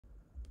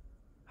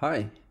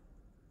Hi,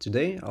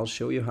 today I'll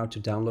show you how to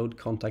download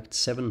Kontakt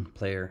 7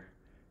 player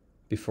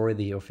before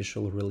the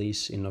official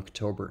release in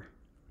October.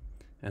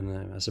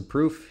 And as a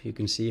proof, you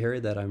can see here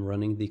that I'm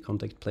running the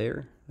Kontakt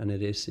player, and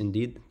it is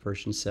indeed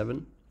version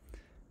 7,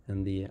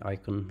 and the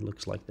icon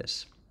looks like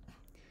this.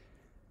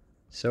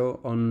 So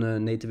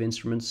on Native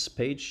Instruments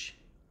page,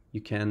 you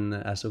can,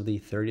 as of the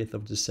 30th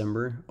of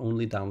December,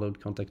 only download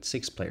Kontakt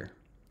 6 player.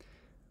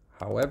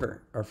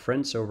 However, our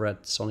friends over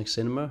at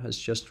Sonixinema has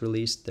just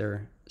released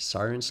their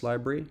Sirens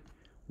library,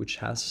 which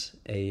has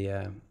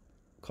a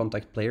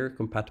Kontakt player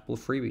compatible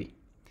freebie.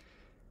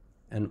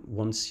 And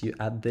once you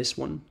add this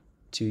one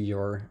to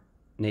your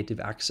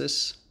native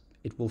access,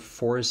 it will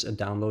force a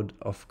download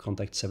of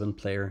Kontakt 7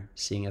 player,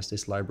 seeing as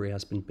this library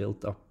has been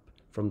built up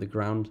from the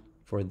ground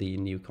for the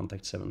new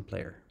Kontakt 7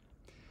 player.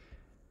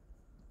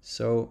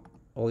 So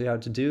all you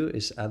have to do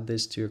is add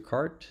this to your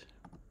cart,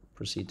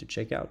 proceed to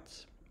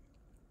checkout,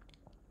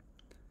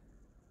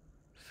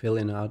 fill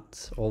in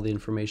out all the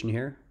information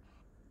here,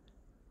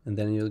 and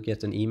then you'll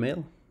get an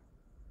email,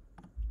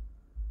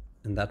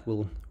 and that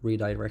will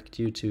redirect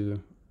you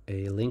to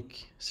a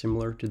link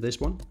similar to this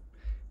one.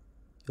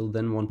 You'll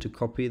then want to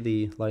copy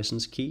the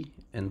license key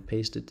and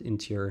paste it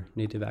into your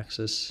native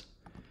access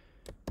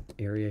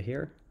area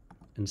here.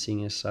 And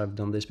seeing as I've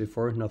done this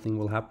before, nothing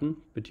will happen,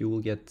 but you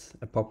will get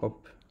a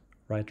pop-up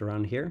right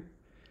around here.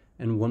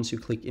 And once you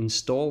click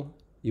install,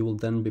 you will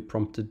then be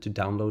prompted to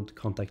download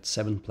Kontakt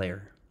 7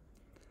 player.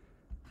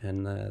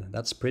 And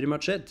that's pretty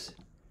much it.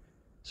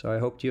 So I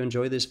hope you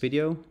enjoy this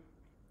video,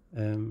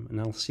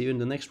 and I'll see you in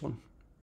the next one.